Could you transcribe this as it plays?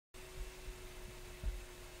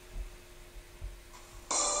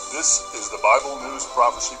This is the Bible News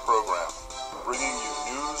Prophecy Program, bringing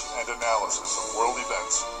you news and analysis of world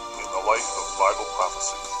events in the light of Bible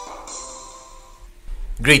prophecy.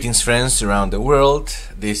 Greetings friends around the world,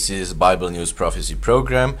 this is Bible News Prophecy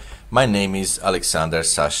Program. My name is Aleksandar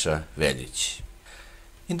Veljic.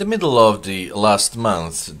 In the middle of the last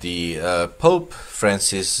month, the Pope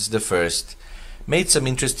Francis I made some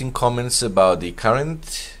interesting comments about the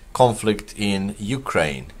current conflict in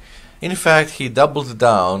Ukraine. In fact, he doubled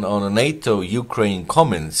down on NATO-Ukraine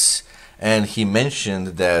comments, and he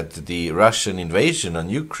mentioned that the Russian invasion on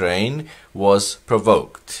Ukraine was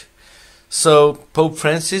provoked. So Pope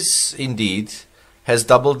Francis indeed has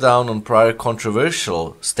doubled down on prior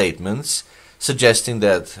controversial statements, suggesting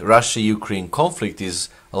that Russia-Ukraine conflict is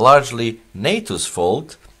largely NATO's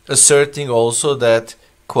fault, asserting also that,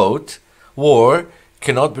 quote, war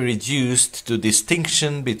cannot be reduced to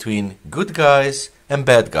distinction between good guys and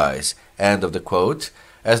bad guys, end of the quote,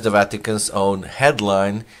 as the Vatican's own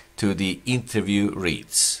headline to the interview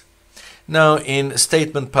reads. Now, in a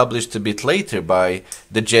statement published a bit later by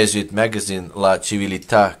the Jesuit magazine La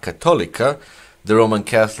Civiltà Cattolica, the Roman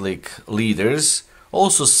Catholic leaders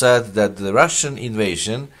also said that the Russian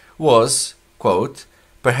invasion was, quote,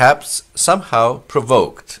 perhaps somehow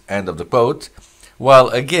provoked, end of the quote, while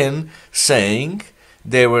again saying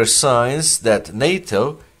there were signs that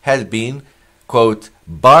NATO had been, quote,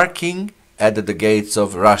 barking at the gates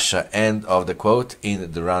of Russia, end of the quote,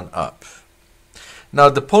 in the run-up. Now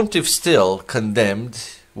the pontiff still condemned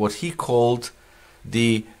what he called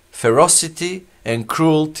the ferocity and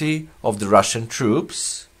cruelty of the Russian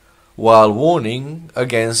troops, while warning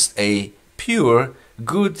against a pure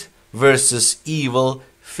good versus evil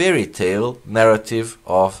fairy tale narrative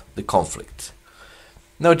of the conflict.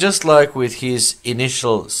 Now, just like with his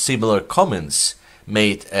initial similar comments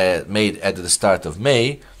made at the start of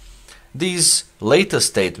May, these later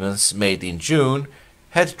statements made in June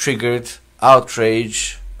had triggered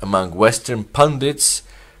outrage among Western pundits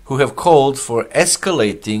who have called for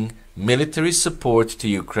escalating military support to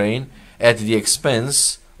Ukraine at the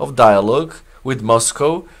expense of dialogue with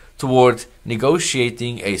Moscow toward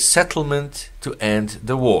negotiating a settlement to end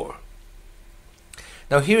the war.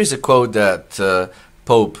 Now, here is a quote that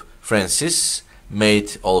Pope Francis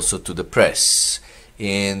made also to the press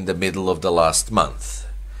in the middle of the last month.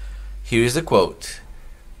 Here is the quote.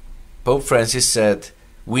 Pope Francis said,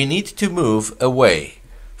 "We need to move away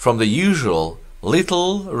from the usual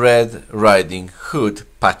Little Red Riding Hood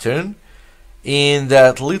pattern, in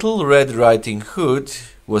that Little Red Riding Hood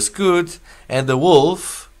was good and the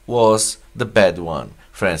wolf was the bad one,"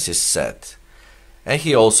 Francis said. And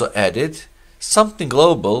he also added, "Something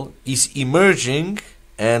global is emerging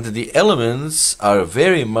and the elements are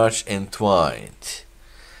very much entwined."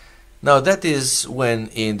 Now that is when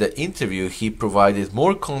in the interview he provided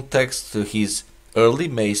more context to his early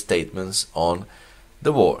May statements on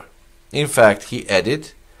the war. In fact, he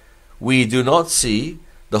added, "We do not see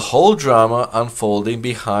the whole drama unfolding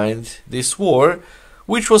behind this war,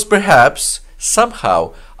 which was perhaps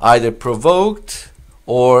somehow either provoked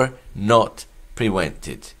or not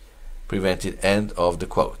prevented." End of the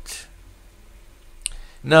quote.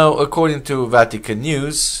 Now, according to Vatican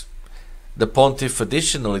News, the pontiff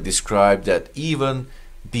additionally described that even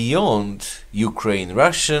beyond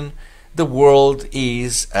Ukraine-Russian, the world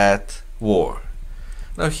is at war.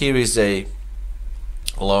 Now, here is a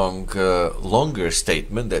longer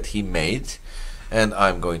statement that he made, and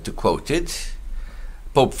I'm going to quote it.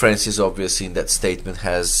 Pope Francis, obviously, in that statement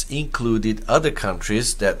has included other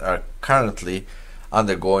countries that are currently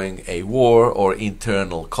undergoing a war or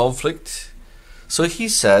internal conflict. So he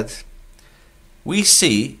said, "We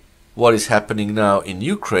see what is happening now in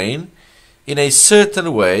Ukraine in a certain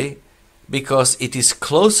way because it is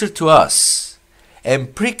closer to us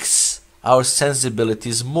and pricks our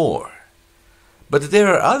sensibilities more. But there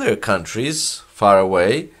are other countries far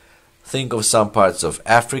away, think of some parts of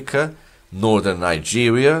Africa, northern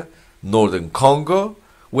Nigeria, northern Congo,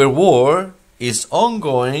 where war is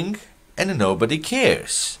ongoing and nobody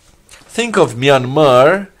cares. Think of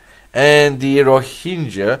Myanmar and the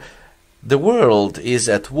Rohingya. The world is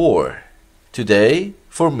at war. Today,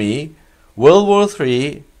 for me, World War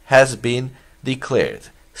III has been declared,"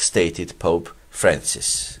 stated Pope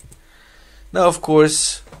Francis. Now, of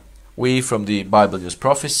course, we from the Bible News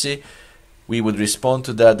Prophecy, we would respond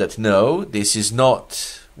to that no, this is not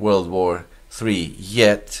World War III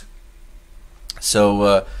yet.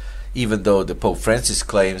 So, even though the Pope Francis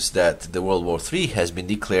claims that the World War III has been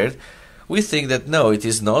declared, we think that no, it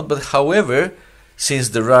is not. But however, since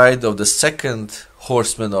the ride of the second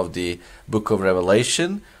horseman of the book of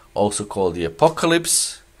Revelation, also called the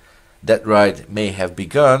Apocalypse, that ride may have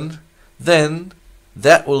begun, then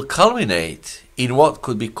that will culminate in what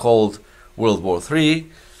could be called World War III,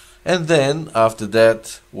 and then after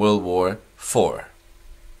that World War IV.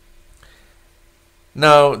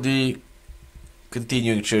 Now the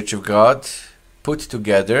Continuing Church of God put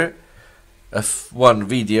together one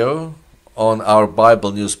video on our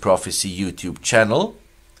Bible News Prophecy YouTube channel.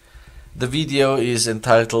 The video is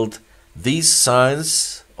entitled "These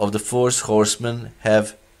Signs of the Fourth Horseman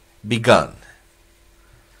Have Begun."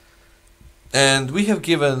 And we have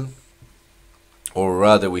given, or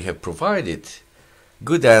rather we have provided,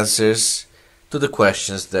 good answers to the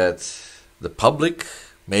questions that the public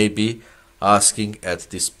may be asking at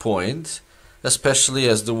this point, especially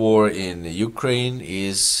as the war in Ukraine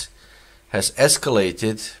has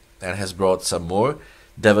escalated and has brought some more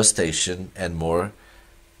devastation and more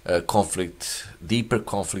conflict, deeper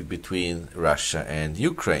conflict between Russia and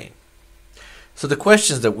Ukraine. So the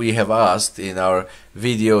questions that we have asked in our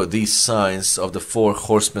video, "These Signs of the Four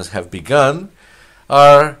Horsemen Have Begun,"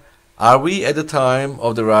 are we at the time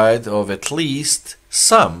of the ride of at least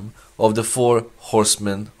some of the four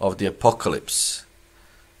horsemen of the apocalypse?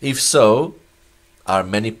 If so, are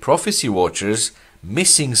many prophecy watchers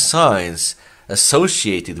missing signs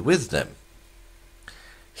associated with them?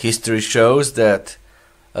 History shows that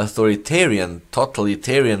authoritarian,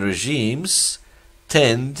 totalitarian regimes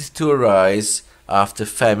tend to arise after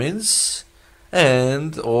famines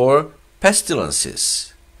and or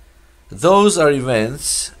pestilences. Those are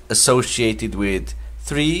events associated with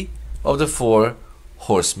three of the four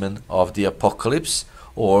horsemen of the apocalypse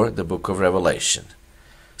or the book of Revelation.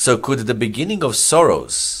 So could the beginning of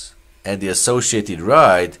sorrows and the associated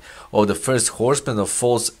ride of the first horseman of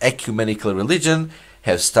false ecumenical religion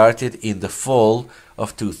have started in the fall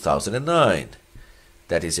of 2009?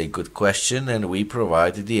 That is a good question, and we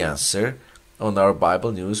provided the answer on our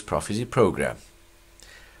Bible News Prophecy program.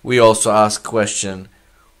 We also asked question,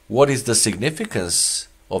 what is the significance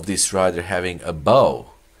of this rider having a bow?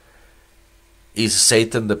 Is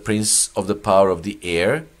Satan the prince of the power of the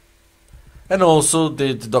air? And also,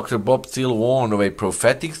 did Dr. Bob Thiel warn of a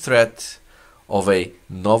prophetic threat of a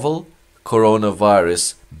novel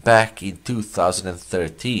coronavirus back in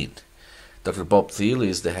 2013? Dr. Bob Thiel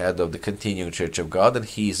is the head of the Continuing Church of God, and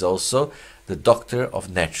he is also the doctor of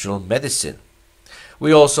natural medicine.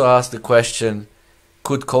 We also asked the question,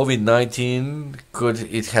 could COVID-19,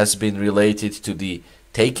 it has been related to the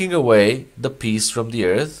taking away the peace from the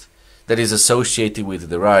earth that is associated with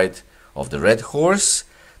the ride of the red horse,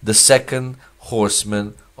 the second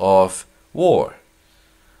horseman of war?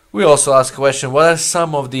 We also asked the question, what are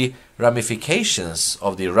some of the ramifications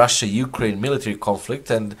of the Russia-Ukraine military conflict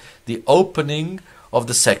and the opening of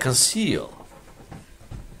the second seal?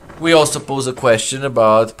 We also pose a question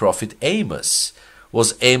about Prophet Amos.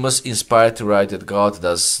 Was Amos inspired to write that God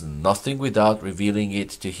does nothing without revealing it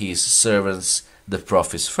to his servants, the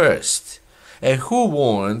prophets, first? And who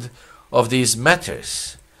warned of these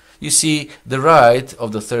matters? You see, the ride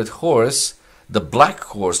of the third horse, the black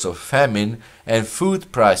horse of famine and food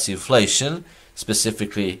price inflation,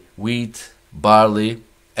 specifically wheat, barley,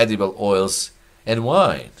 edible oils, and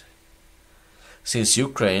wine. Since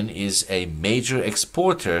Ukraine is a major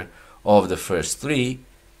exporter of the first three,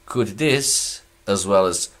 could this, as well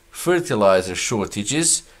as fertilizer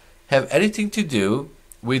shortages, have anything to do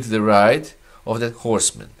with the ride of that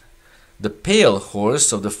horseman? The pale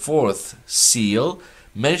horse of the fourth seal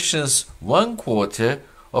mentions 1/4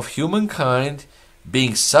 of humankind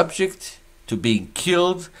being subject to being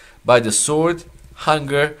killed by the sword,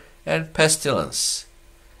 hunger, and pestilence.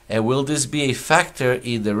 And will this be a factor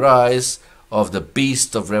in the rise of the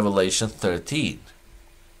beast of Revelation 13?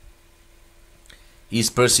 Is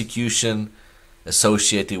persecution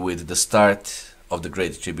associated with the start of the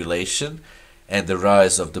Great Tribulation and the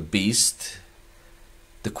rise of the beast?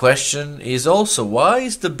 The question is also, why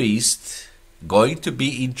is the beast going to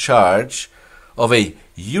be in charge of a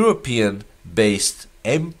European-based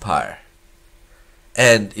empire?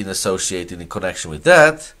 And in connection with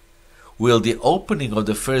that, will the opening of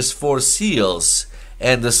the first four seals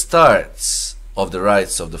and the starts of the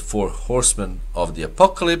rites of the four horsemen of the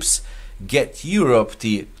apocalypse get Europe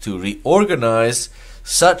to reorganize,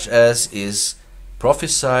 such as is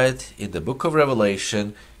prophesied in the book of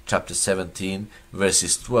Revelation, chapter 17,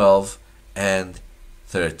 verses 12 and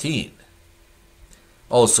 13?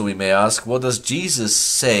 Also, we may ask, what does Jesus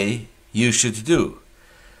say you should do?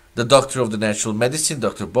 The doctor of the natural medicine,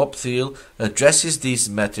 Dr. Bob Thiel, addresses these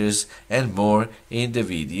matters and more in the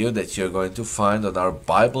video that you're going to find on our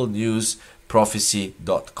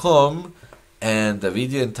BibleNewsProphecy.com, and the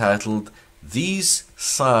video entitled "These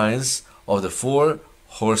Signs of the Four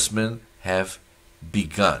horsemen have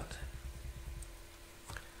begun.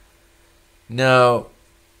 Now,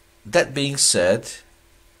 that being said,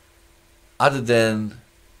 other than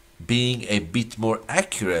being a bit more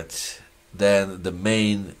accurate than the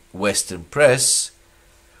main Western press,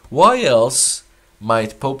 why else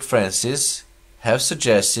might Pope Francis have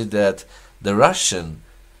suggested that the Russian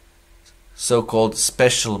so-called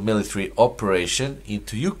special military operation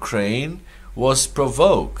into Ukraine was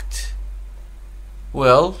provoked?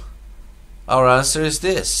 Well, our answer is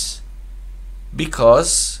this: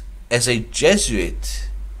 because as a Jesuit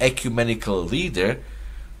ecumenical leader,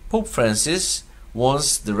 Pope Francis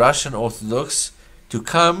wants the Russian Orthodox to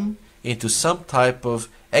come into some type of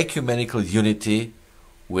ecumenical unity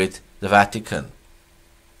with the Vatican.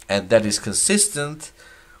 And that is consistent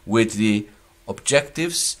with the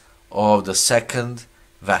objectives of the Second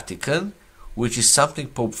Vatican, which is something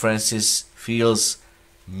Pope Francis feels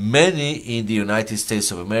many in the United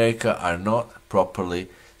States of America are not properly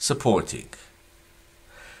supporting.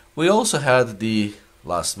 We also had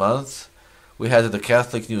last month, we had the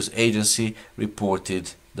Catholic News Agency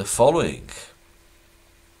reported the following.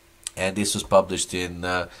 And this was published in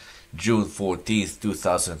June 14th,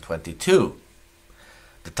 2022.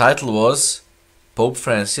 The title was, Pope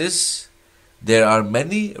Francis, there are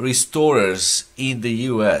many restorers in the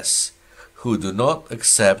US who do not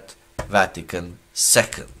accept Vatican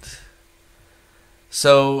II.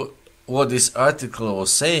 So, what this article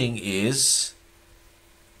was saying is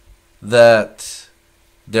that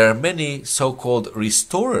there are many so-called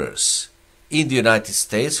restorers in the United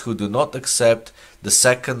States who do not accept the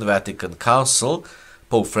Second Vatican Council.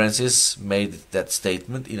 Pope Francis made that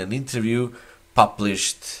statement in an interview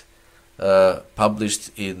published at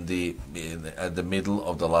the middle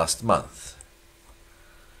of the last month.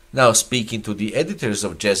 Now, speaking to the editors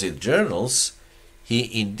of Jesuit journals,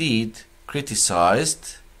 he indeed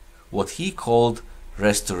criticized what he called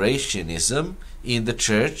restorationism in the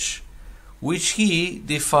Church, which he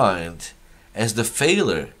defined as the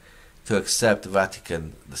failure to accept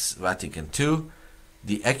Vatican II,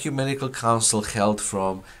 the Ecumenical Council held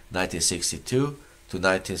from 1962 to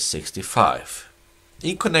 1965.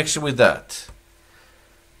 In connection with that,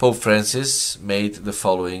 Pope Francis made the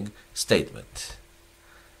following statement.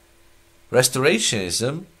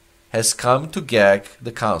 Restorationism has come to gag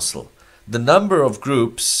the Council. The number of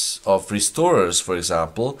groups of restorers, for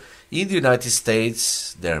example, in the United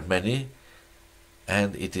States, there are many,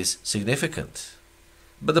 and it is significant.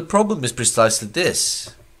 But the problem is precisely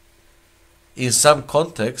this. In some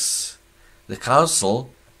contexts, the Council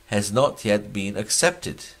has not yet been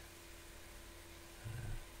accepted.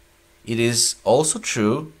 It is also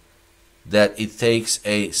true that it takes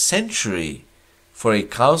a century for a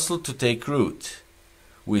council to take root.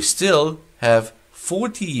 We still have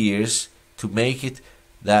 40 years to make it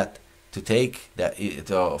and take that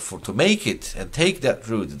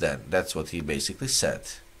root. Then that's what he basically said.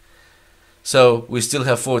 So we still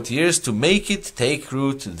have 40 years to make it take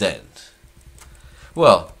root then.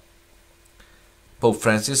 Well, Pope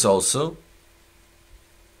Francis also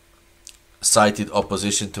cited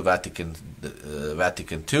opposition to Vatican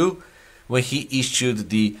II when he issued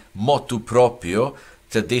the motu proprio,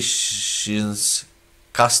 Traditions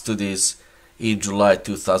Custodes, in July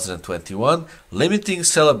 2021, limiting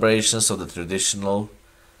celebrations of the traditional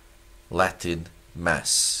Latin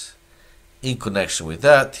Mass. In connection with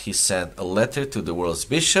that, he sent a letter to the world's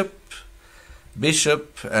bishop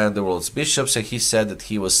and the world's bishops, and he said that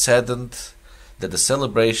he was saddened that the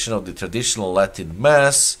celebration of the traditional Latin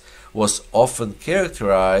Mass was often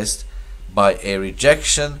characterized by a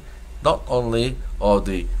rejection not only of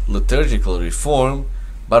the liturgical reform,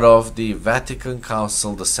 but of the Vatican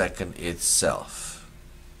Council II itself.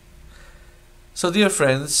 So, dear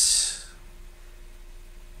friends,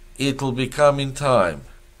 it will become in time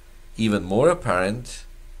even more apparent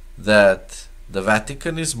that the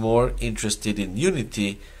Vatican is more interested in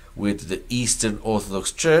unity with the Eastern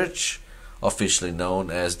Orthodox Church, officially known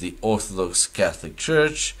as the Orthodox Catholic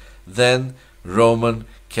Church, than Roman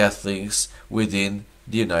Catholics within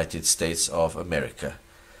the United States of America.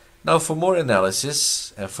 Now, for more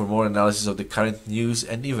analysis and for more analysis of the current news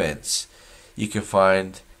and events, you can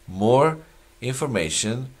find more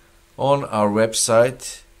information on our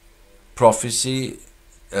website, Prophecy,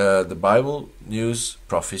 the Bible News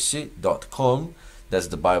Prophecy.com. That's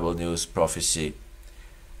the Bible News Prophecy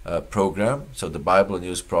program. So the Bible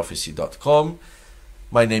News Prophecy.com.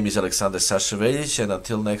 My name is Aleksandar Veljic, and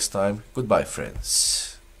until next time, goodbye, friends.